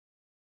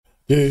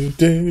Don't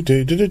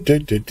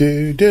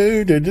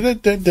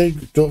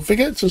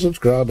forget to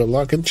subscribe and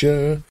like and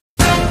share.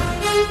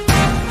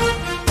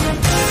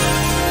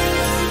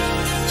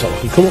 So I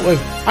can come up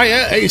with,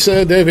 hiya, it's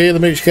Dave here, the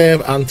Mooch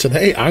Cave, and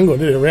today I'm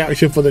going to do a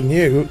reaction for the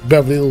new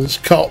Beverly Hills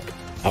Cop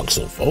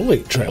Axel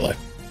Foley trailer.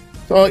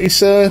 So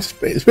it's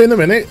been a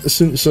minute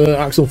since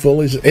Axel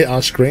Foley's hit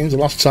our screens. The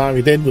last time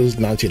he did was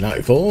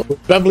 1994.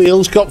 Beverly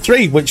Hills Cop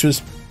 3, which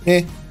was,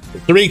 the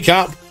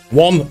recap,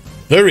 1,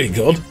 very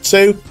good,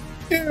 2,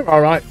 yeah,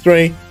 alright,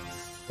 3,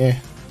 yeah.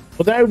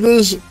 But now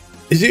there's,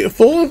 is it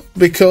 4?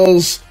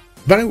 Because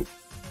about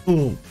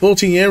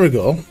 14 years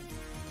ago,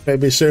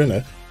 maybe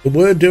sooner, they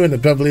were doing a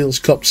Beverly Hills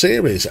Cop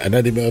series, and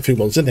Eddie Murphy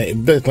was in it. He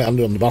basically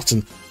handed on the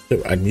baton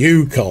to a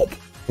new cop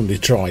from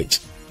Detroit.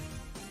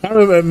 I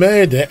remember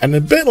made it, and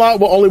a bit like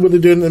what Hollywood are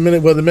doing in a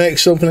minute, where they make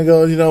something and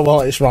go, you know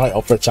what, it's right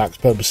off for tax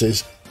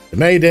purposes. They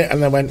made it,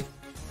 and they went,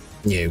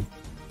 new.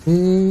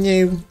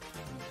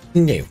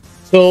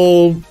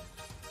 So,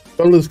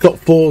 Beverly Hills Cop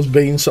 4's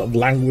been sort of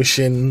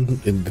languishing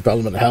in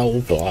development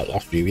hell for like the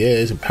last few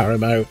years in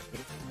Paramount.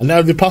 And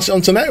now they pass it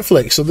on to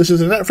Netflix, so this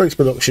is a Netflix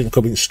production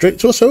coming straight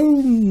to us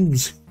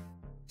homes.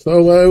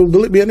 So,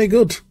 will it be any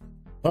good?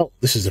 Well,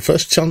 this is the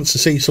first chance to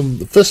see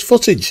the first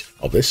footage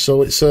of this,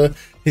 so it's have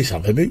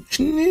a Mooch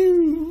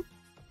new.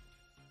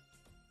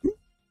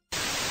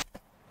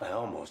 I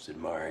almost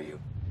admire you.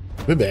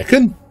 We're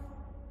bacon.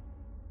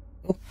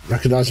 Oh,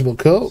 recognisable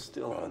coat.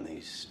 Still on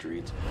these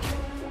streets,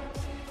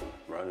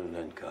 running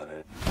uncut.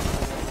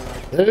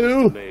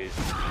 Ew.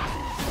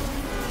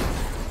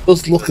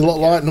 Does look a lot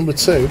like number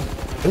 2.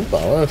 Oh,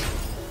 my word.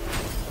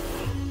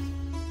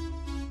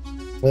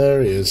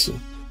 There he is.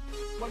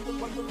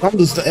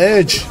 Handles the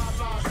edge.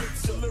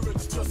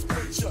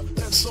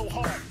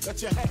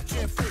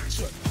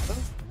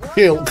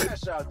 Gilk.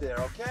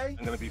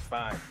 I'm gonna be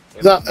fine.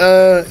 Is that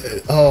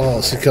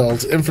what's it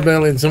called? In from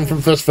Aliens, in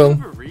from first film.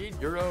 Where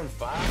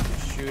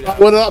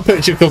did that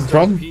picture come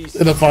from?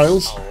 In the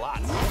files?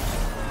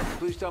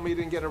 Please tell me you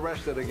didn't get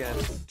arrested again.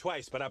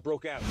 Twice, but I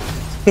broke out.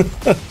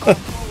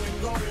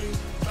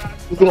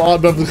 Look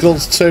like Beverly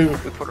Hills 2.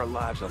 We put our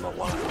lives on the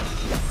line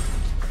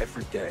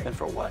every day, and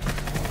for what?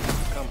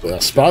 Yeah,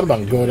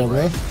 Spider-Man going on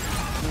there.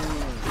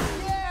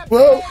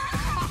 Whoa!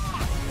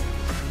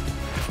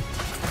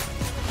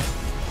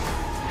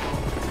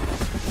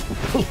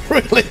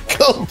 Really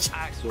good.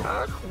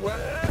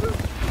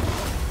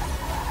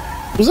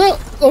 Was that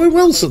Owen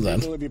Wilson then?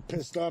 Be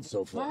pissed off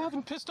so far. I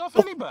haven't pissed off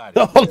anybody.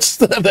 Odds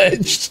that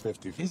edged.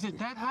 Is it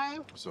that high?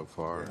 So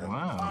far.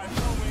 Wow.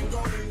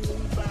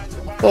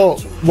 Oh,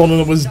 one of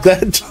them was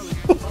dead.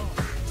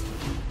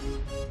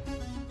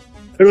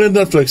 Really,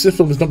 Netflix, this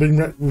film has not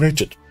been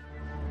rated.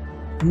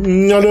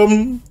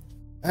 And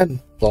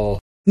 4.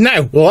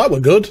 Now, well, that were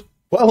good.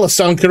 Well, that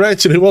sound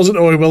correct, and it wasn't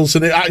Owen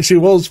Wilson, it actually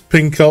was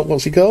Pinkot,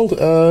 what's he called?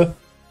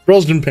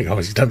 Brosnan Pinkot, oh,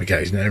 let me get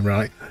his name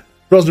right.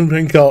 Brosnan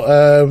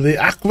Pinkot, the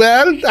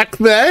Ackmed, get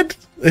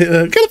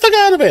the fuck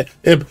out of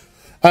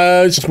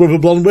here! Just with a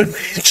blonde wig,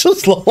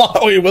 just like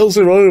Owen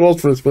Wilson, only was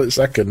for a split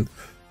second.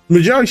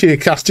 Majority of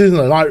cast, isn't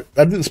it? Like,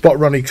 I didn't spot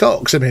Ronnie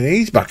Cox, I mean,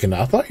 he's back in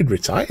now, I thought he'd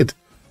retired.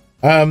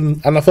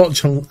 And I thought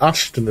John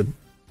Ashton had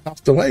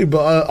passed away,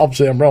 but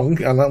obviously I'm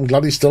wrong, and I'm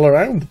glad he's still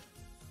around.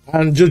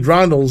 And Judge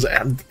Randall's,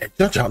 I'm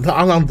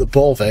the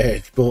both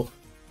age, but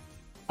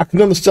I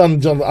can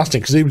understand John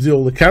Ashton because he was the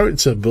older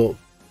character, but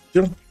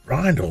Judge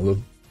Randall,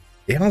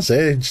 he has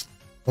aged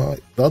quite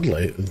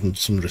badly in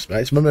some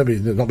respects. Maybe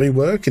he's not been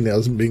working, he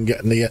hasn't been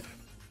getting the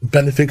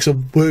benefits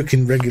of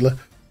working regular.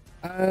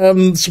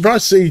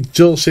 Surprised to see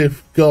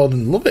Joseph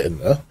Gordon-Levitt in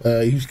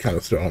there. He was kind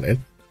of thrown in.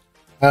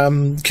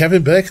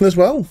 Kevin Bacon as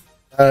well.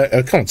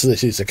 According to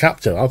this, he's a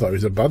captain. I thought he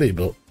was a baddie,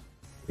 but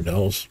who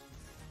knows?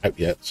 Out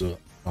yet, so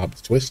might be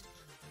a twist.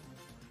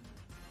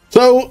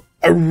 So,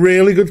 a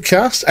really good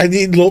cast, and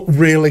it looked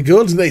really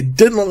good. They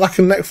didn't look like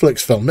a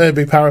Netflix film.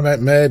 Maybe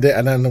Paramount made it,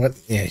 and then they went,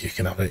 yeah, you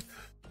can have it.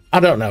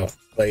 I don't know,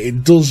 but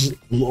it does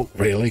look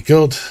really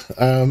good.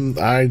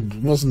 I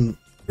wasn't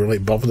really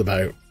bothered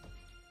about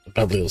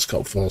Beverly Hills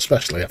Cop 4,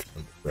 especially after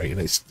number 3,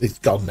 and it's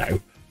gone now.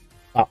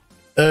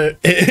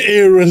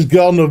 Era's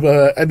gone of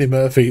Eddie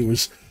Murphy. He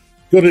was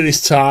good at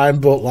his time,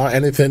 but like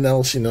anything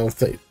else, you know,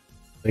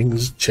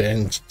 things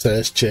change,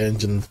 tastes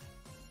change, and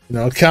you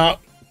know, I can't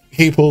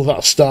keep all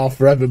that star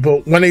forever.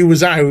 But when he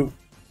was out,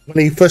 when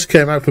he first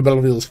came out for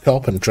Beverly Hills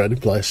Cop and Trading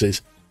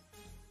Places,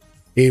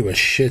 he was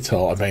shit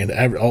hot. I mean,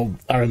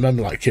 I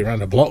remember like he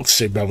ran a block to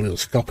see Beverly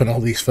Hills Cop and all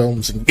these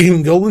films, and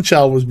even Golden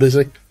Child was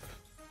busy.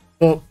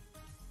 But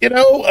you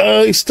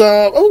know, he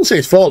started. I won't say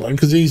it's fallen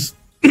because he's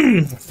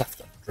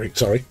drink.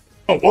 Sorry.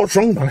 Oh, what's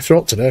wrong with my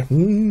throat today? I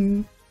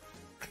mean,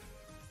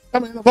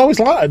 I've always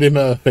liked Eddie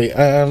Murphy.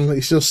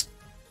 It's just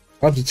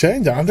time to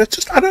change. I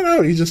don't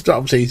know. He's just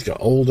obviously he's got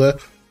older.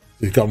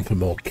 He's gone for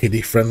more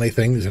kiddie-friendly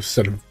things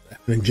instead of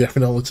effing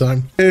Jeffing all the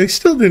time. He's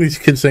still doing his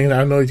kid thing.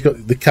 I know he's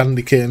got the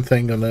candy cane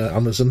thing on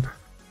Amazon.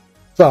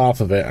 So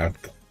half of it,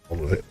 I've got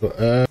all of it.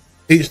 But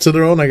each to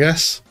their own, I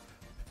guess.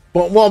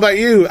 But what about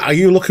you? Are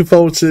you looking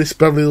forward to this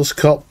Beverly Hills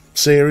Cop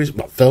series?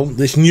 What film?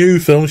 This new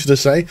film, should I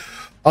say?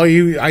 Are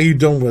you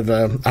done with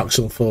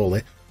Axel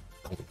Foley?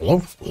 Comment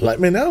below, let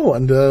me know,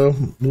 and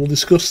we'll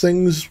discuss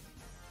things,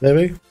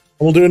 maybe. And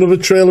we'll do another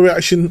trailer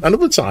reaction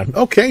another time.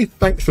 Okay,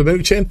 thanks for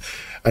mooching,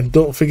 and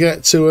don't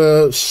forget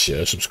to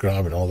share,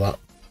 subscribe, and all that.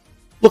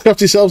 Look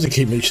after yourselves and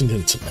keep mooching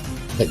into it.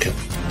 Take care.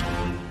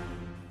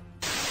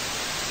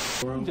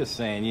 I'm just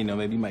saying, you know,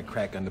 maybe you might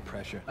crack under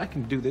pressure. I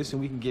can do this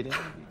and we can get in.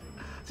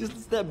 Just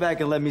step back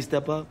and let me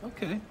step up.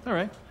 Okay, all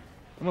right.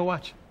 I'm gonna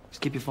watch.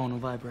 Just keep your phone on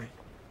vibrate.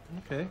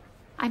 Okay.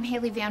 I'm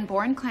Haley Van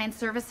Born, Client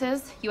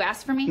Services. You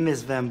asked for me?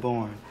 Miss Van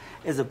Born,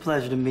 it's a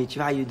pleasure to meet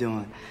you. How you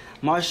doing?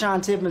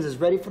 Marshawn Tibbins is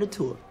ready for the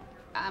tour.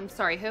 I'm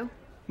sorry, who?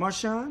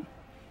 Marshawn?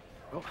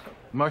 Oh,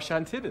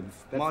 Marshawn Tibbins.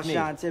 That's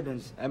Marshawn me.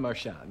 Tibbins. I'm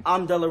Marshawn.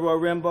 I'm Delroy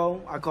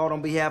Rimbo. I called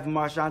on behalf of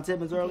Marshawn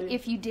Tibbins earlier.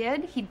 If you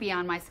did, he'd be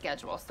on my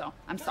schedule, so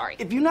I'm sorry.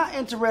 If you're not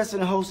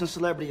interested in hosting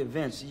celebrity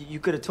events, you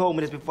could have told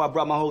me this before I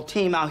brought my whole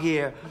team out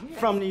here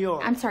from New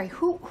York. I'm sorry,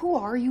 who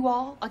are you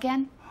all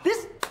again?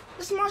 This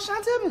is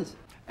Marshawn Tibbins.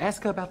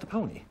 Ask her about the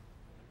pony.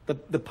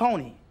 The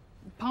pony.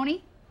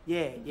 Pony?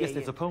 Yeah. Yes,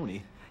 there's a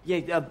pony.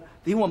 Yeah,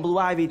 he want Blue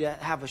Ivy to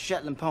have a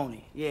Shetland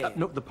pony. Yeah.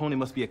 No, the pony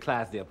must be a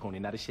Clydesdale pony,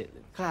 not a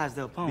Shetland.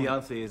 Clydesdale pony.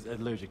 Beyonce is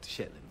allergic to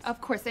Shetlands. Of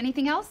course.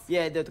 Anything else?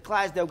 Yeah, the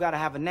Clydesdale gotta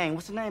have a name.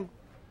 What's the name?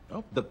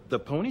 Oh, the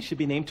pony should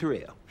be named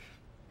Terrell.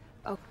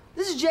 Oh.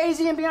 This is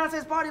Jay-Z and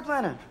Beyonce's party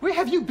planner. Where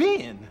have you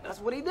been? That's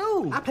what he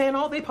do. I plan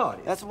all their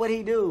parties. That's what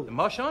he do.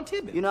 Marshawn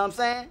Tibbins. You know what I'm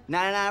saying?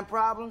 99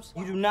 problems.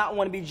 You do not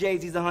want to be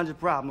Jay-Z's 100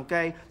 problem,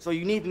 okay? So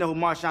you need to know who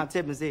Marshawn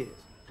Tibbins is.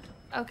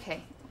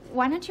 Okay.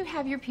 Why don't you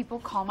have your people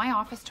call my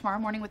office tomorrow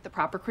morning with the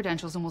proper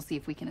credentials, and we'll see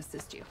if we can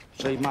assist you.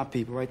 Show you my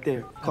people right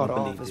there. Call the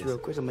believe office this. real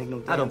quick. It'll make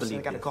no I don't difference. believe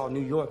I gotta this. call New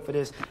York for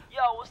this. Yo,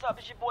 what's up?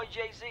 It's your boy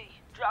Jay-Z.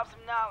 Drop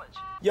some knowledge.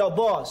 Yo,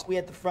 boss, we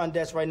at the front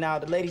desk right now.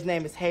 The lady's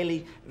name is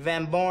Haley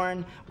Van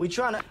Born. We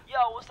trying to...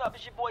 Yo, what's up?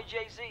 It's your boy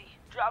Jay-Z.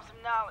 Drop some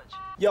knowledge.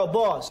 Yo,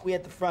 boss, we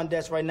at the front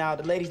desk right now.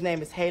 The lady's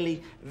name is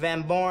Haley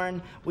Van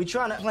Born. We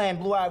trying to plan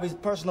Blue Ivy's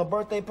personal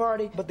birthday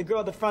party, but the girl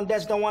at the front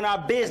desk don't want our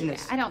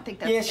business. I don't think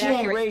that's Yeah, she ain't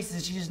accurate.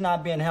 racist. She's just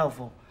not being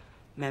helpful.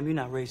 Ma'am, you're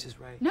not racist,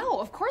 right? No,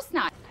 of course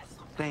not.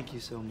 Thank you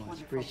so much.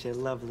 Wonderful. Appreciate it.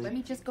 Lovely. Let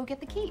me just go get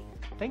the key.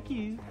 Thank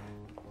you.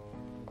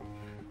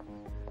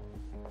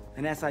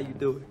 And that's how you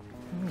do it.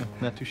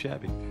 Not too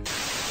shabby.